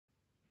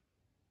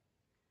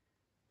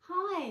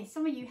Hi,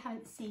 some of you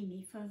haven't seen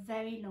me for a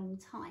very long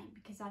time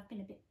because I've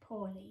been a bit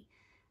poorly.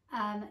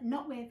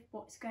 Not with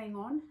what's going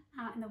on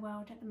out in the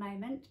world at the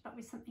moment, but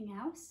with something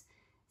else.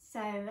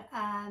 So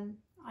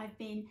I've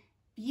been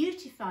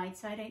beautified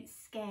so I don't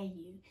scare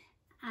you.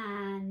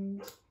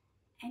 And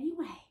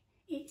anyway,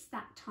 it's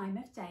that time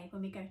of day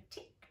when we go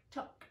tick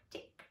tock,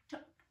 tick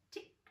tock,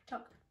 tick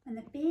tock. When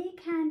the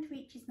big hand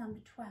reaches number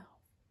 12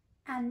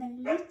 and the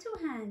little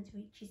hand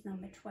reaches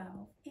number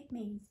 12, it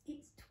means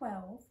it's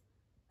 12:00,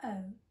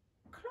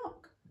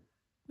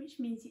 which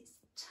means it's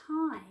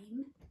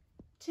time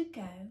to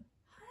go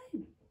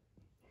home.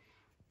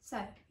 So,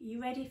 are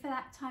you ready for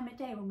that time of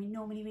day when we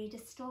normally read a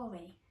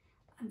story?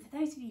 And for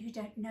those of you who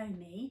don't know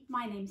me,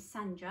 my name's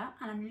Sandra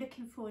and I'm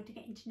looking forward to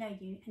getting to know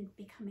you and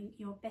becoming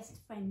your best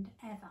friend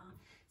ever.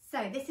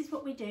 So this is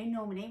what we do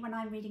normally when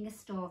I'm reading a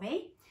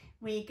story.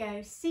 We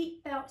go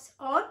seatbelts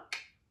on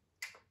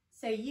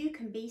so you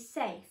can be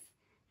safe,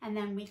 and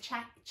then we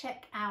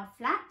check our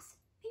flaps.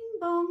 Bing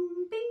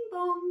bong, bing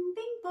bong,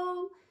 bing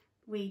bong.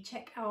 We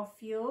check our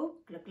fuel,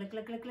 glug glug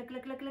glug glug glug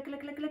glug glug glug glug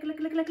glug glug glug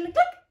glug glug glug,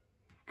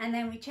 and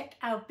then we check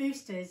our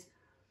boosters.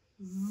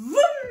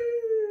 Vroom!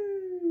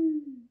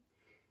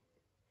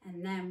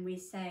 And then we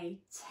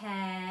say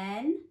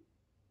 10,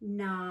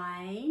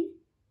 9,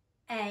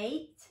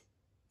 8,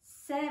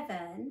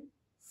 7,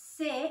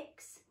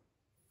 6,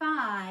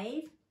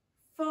 5,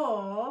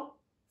 4,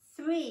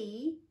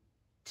 3,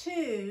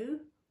 2,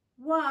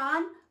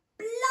 1.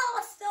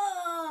 Blast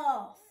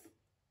off!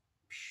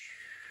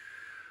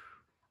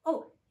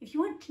 Oh, if you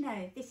want to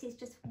know, this is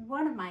just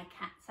one of my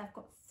cats. I've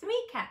got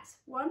 3 cats.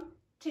 1,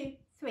 2,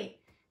 3.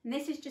 And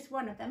this is just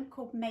one of them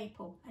called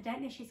Maple. I don't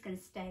know if she's going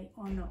to stay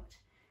or not,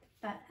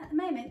 but at the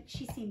moment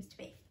she seems to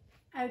be.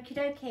 Okie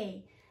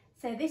dokie.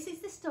 So this is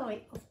the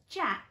story of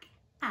Jack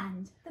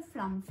and the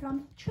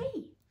Flumflum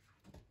tree.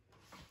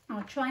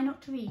 I'll try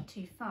not to read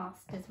too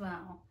fast as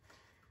well.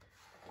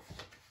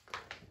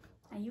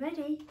 Are you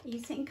ready? Are you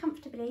sitting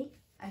comfortably?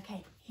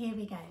 Okay, here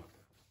we go.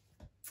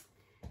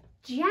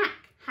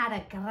 Jack had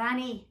a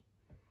granny,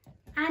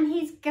 and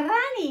his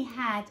granny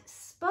had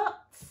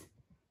spots,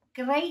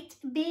 great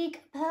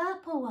big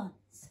purple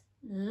ones,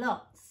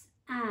 lots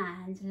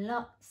and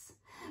lots.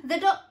 The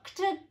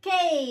doctor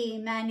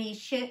came and he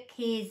shook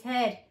his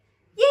head.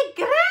 Your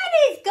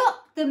granny's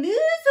got the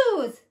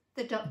measles,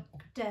 the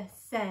doctor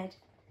said,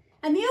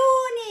 and the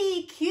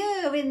only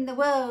cure in the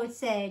world,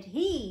 said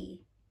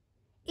he,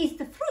 is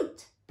the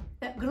fruit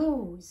that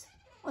grows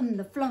on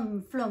the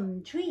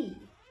Flumflum tree.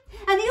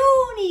 And the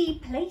only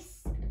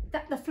place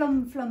that the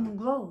Flumflum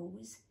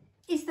grows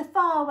is the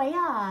faraway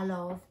isle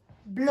of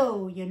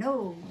Blow Your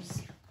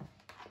Nose.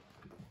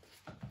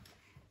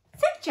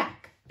 So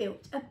Jack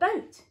built a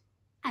boat,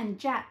 and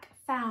Jack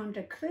found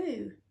a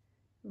crew,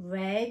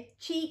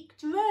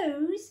 red-cheeked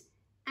Rose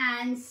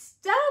and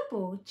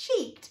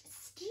stubble-cheeked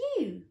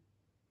Stew.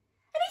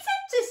 And he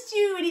said to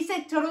Stew and he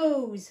said to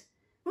Rose,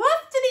 we're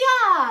off to the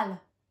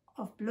isle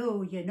of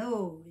Blow Your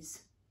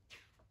Nose.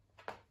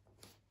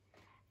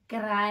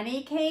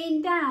 Granny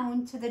came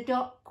down to the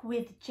dock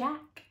with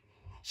Jack.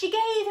 She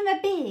gave him a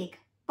big,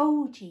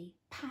 bulgy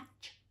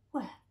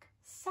patchwork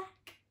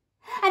sack.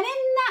 And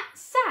in that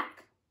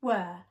sack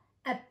were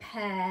a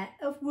pair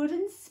of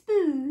wooden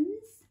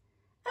spoons,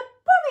 a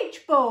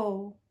porridge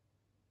bowl,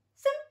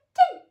 some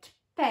tent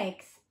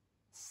pegs,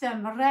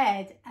 some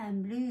red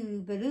and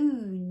blue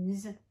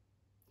balloons,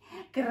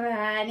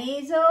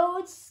 Granny's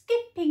old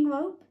skipping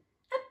rope,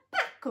 a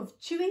pack of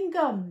chewing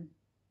gum,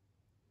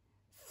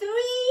 3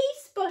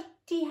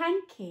 spotty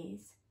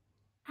hankies,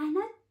 and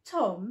a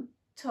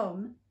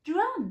tom-tom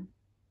drum.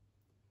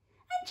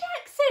 And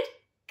Jack said,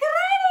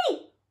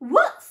 Granny,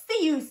 what's the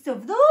use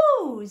of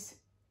those?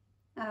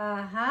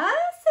 Aha,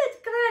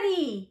 said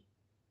Granny,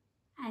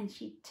 and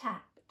she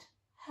tapped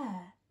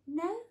her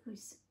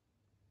nose.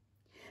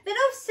 Then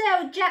off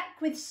sailed Jack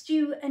with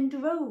Stew and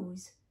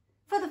Rose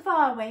for the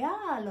faraway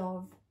isle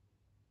of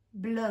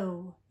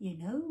Blow Your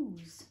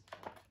Nose.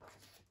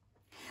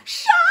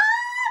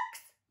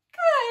 Sharks!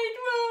 Cried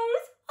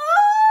Rose.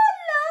 Oh,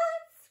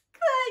 lads!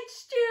 Cried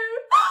Stew.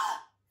 Oh,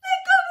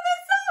 they're coming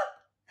us up!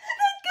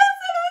 They're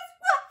guzzling us!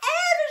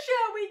 Whatever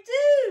shall we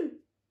do?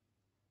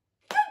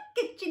 Don't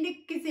get your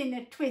knickers in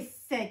a twist,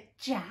 said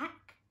Jack.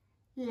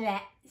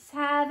 Let's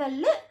have a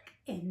look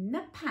in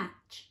the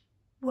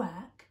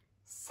patchwork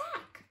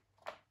sack.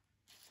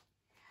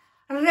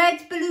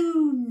 Red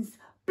balloons,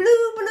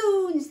 blue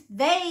balloons,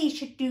 they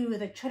should do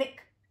the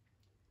trick.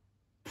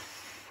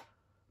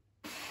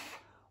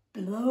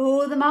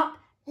 Blow them up,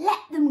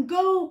 let them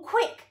go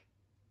quick.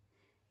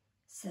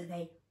 So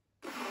they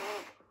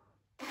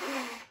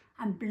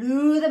and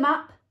blew them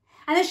up,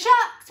 and the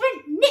sharks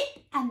went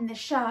nip and the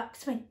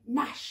sharks went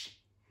gnash,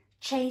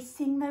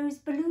 chasing those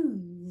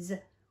balloons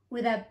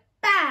with a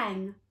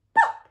bang,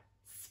 pop,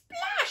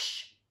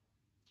 splash.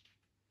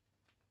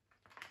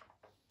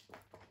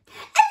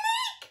 A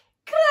leak!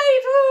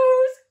 Cried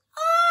Rose.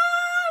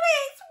 Oh,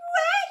 it's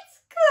wet!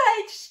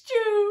 Cried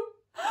Stew.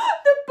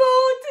 The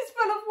boat is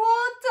full of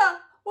water.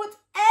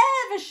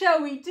 Whatever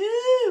shall we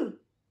do?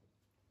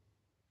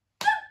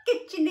 Don't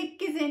get your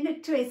a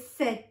twist,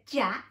 said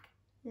Jack.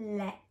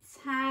 Let's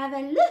have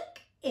a look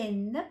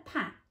in the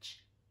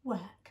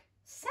patchwork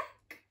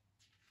sack.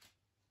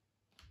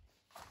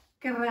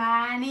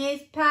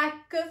 Granny's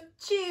pack of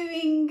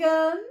chewing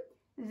gum,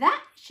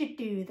 that should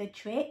do the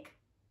trick.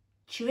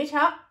 Chew it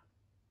up,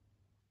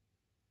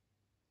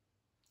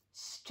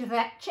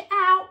 stretch it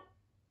out,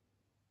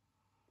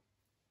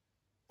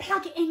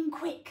 plug it in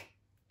quick.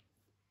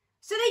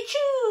 So they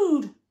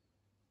chewed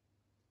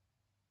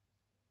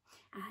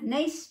and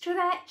they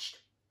stretched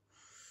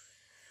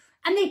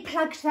and they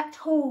plugged that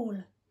hole,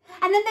 and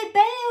then they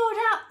bailed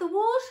out the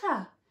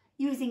water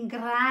using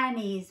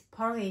Granny's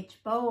porridge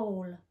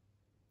bowl.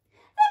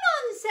 Then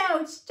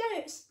on sailed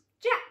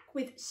Jack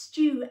with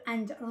Stew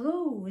and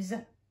Rose.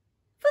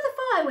 For the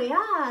fire we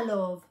are,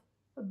 love,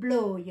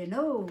 blow your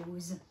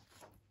nose.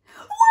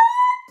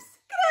 Whoops!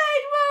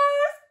 Cried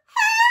Rose.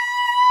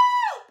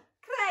 Help!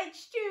 Cried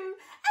Stew.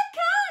 I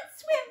can't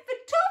swim for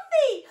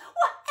toffee.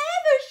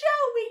 Whatever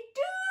shall we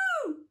do?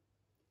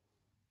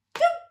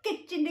 Don't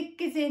get your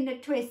knickers in a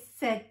twist,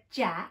 said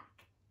Jack.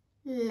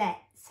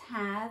 Let's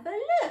have a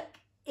look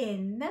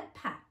in the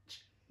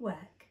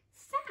patchwork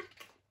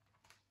sack.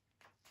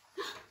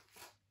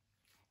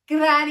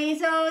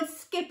 Granny's old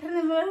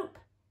skipping rope,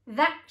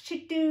 that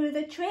should do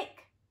the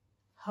trick.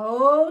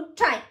 Hold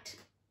tight.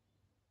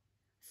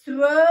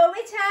 Throw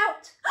it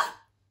out.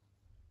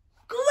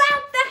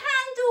 Grab the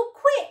handle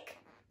quick.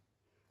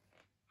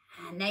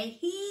 And they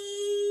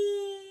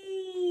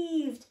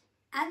heaved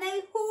and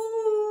they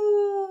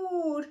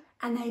hauled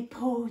and they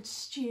pulled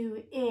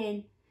Stew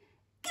in.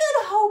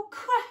 Good old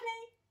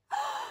Granny.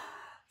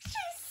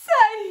 She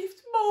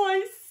saved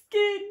my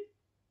skin.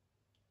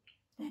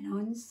 Then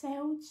on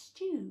sailed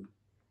Stew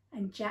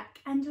and Jack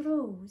and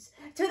Rose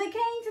till they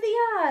came to the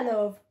Isle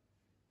of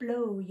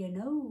Blow Your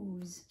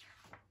Nose.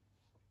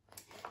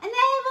 And there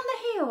on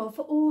the hill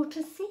for all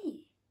to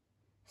see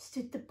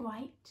stood the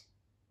bright,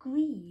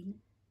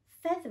 green,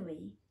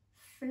 feathery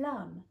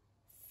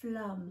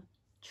Flumflum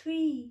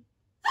tree.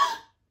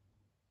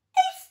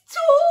 It's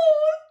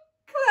tall,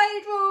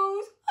 cried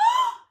Rose.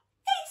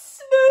 It's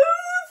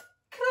smooth,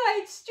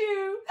 cried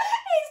Stew.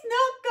 It's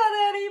not got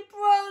any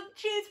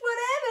branches.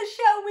 Whatever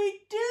shall we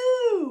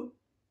do?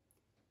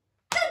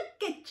 Don't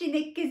get your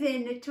knickers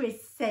in a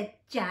twist, said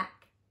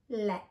Jack.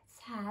 Let's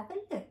have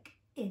a look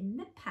in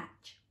the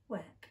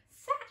patchwork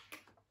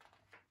sack.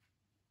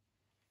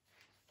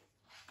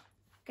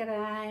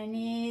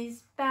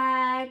 Granny's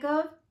bag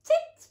of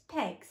tit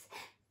pegs,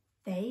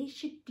 they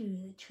should do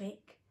the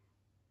trick.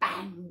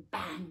 Bang,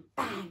 bang,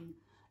 bang,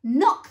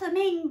 knock them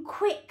in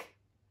quick.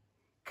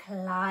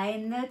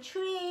 Climb the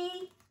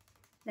tree.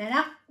 Then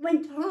up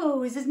went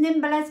Rose as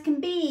nimble as can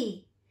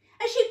be,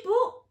 and she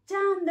brought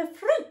down the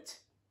fruit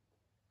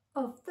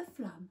of the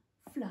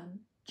Flumflum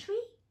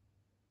tree.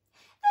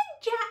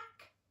 Then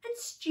Jack and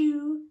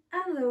Stew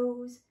and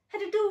Rose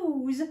had a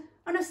doze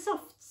on a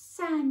soft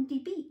sandy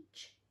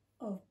beach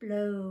of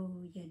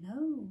Blow Your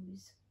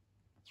Nose.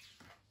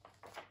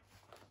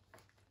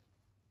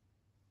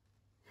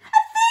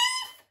 A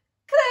thief!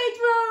 Cried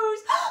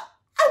Rose.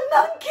 A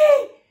monkey!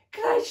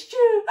 Cried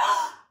Stew.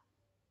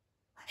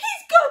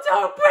 He's got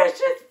our precious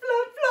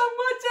Flumflum.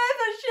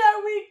 Whatever shall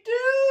we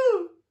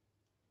do?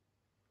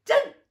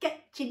 Don't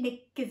get your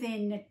knickers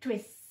in a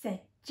twist,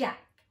 said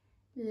Jack.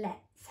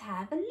 Let's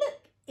have a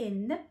look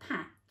in the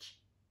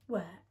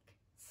patchwork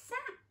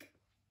sack.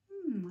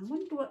 I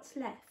wonder what's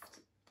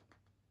left.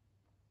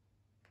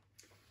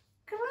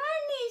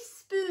 Granny's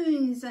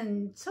spoons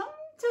and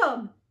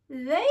Tom-Tom,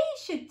 they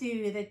should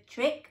do the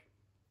trick.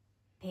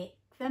 Pick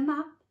them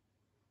up.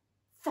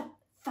 Thump,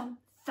 thump,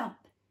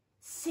 thump.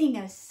 Sing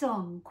a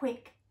song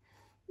quick.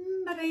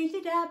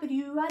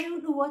 Ba-da-da-da-ba-doo, I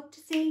don't know what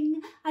to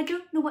sing. I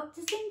don't know what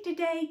to sing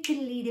today.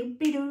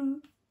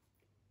 Tiddly-doo-be-doo.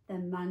 The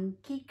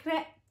monkey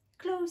crept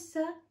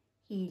closer.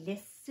 He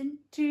listened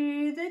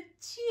to the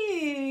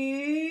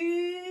tunes.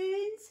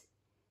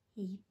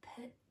 He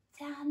put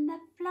down the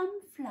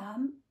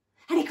Flumflum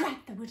and he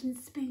grabbed the wooden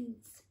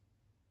spoons.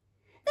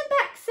 Then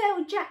back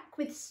sailed Jack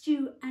with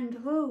Stew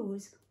and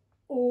Rose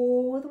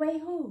all the way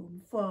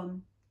home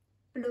from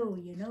Blow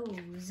Your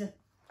Nose.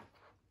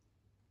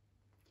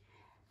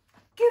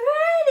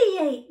 Granny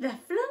ate the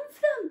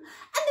Flumflum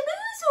and the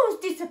measles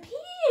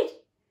disappeared.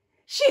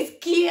 She's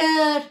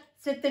cured,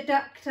 said the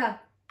doctor,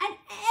 and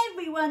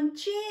everyone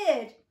cheered.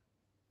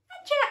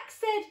 And Jack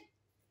said,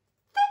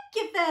 thank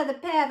you for the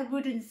pair of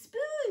wooden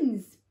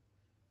spoons,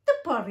 the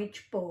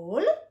porridge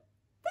bowl,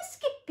 the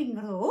skipping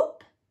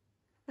rope,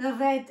 the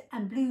red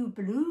and blue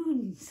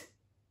balloons.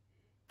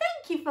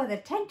 Thank you for the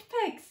tent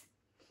pegs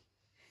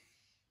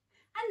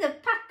and the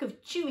pack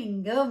of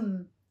chewing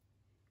gum.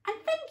 And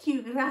thank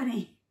you,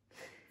 Granny,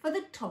 for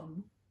the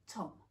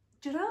tom-tom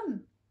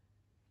drum.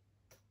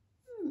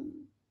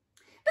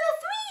 But the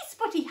 3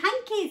 spotty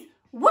hankies,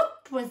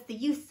 what was the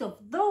use of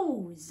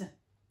those?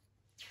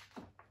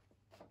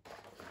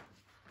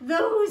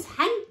 Those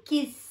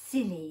hankies,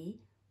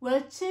 silly,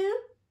 were to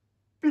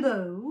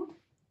blow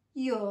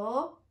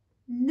your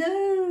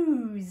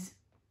nose.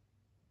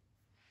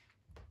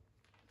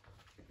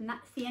 And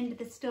that's the end of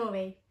the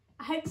story.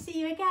 I hope to see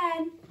you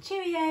again.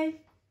 Cheerio.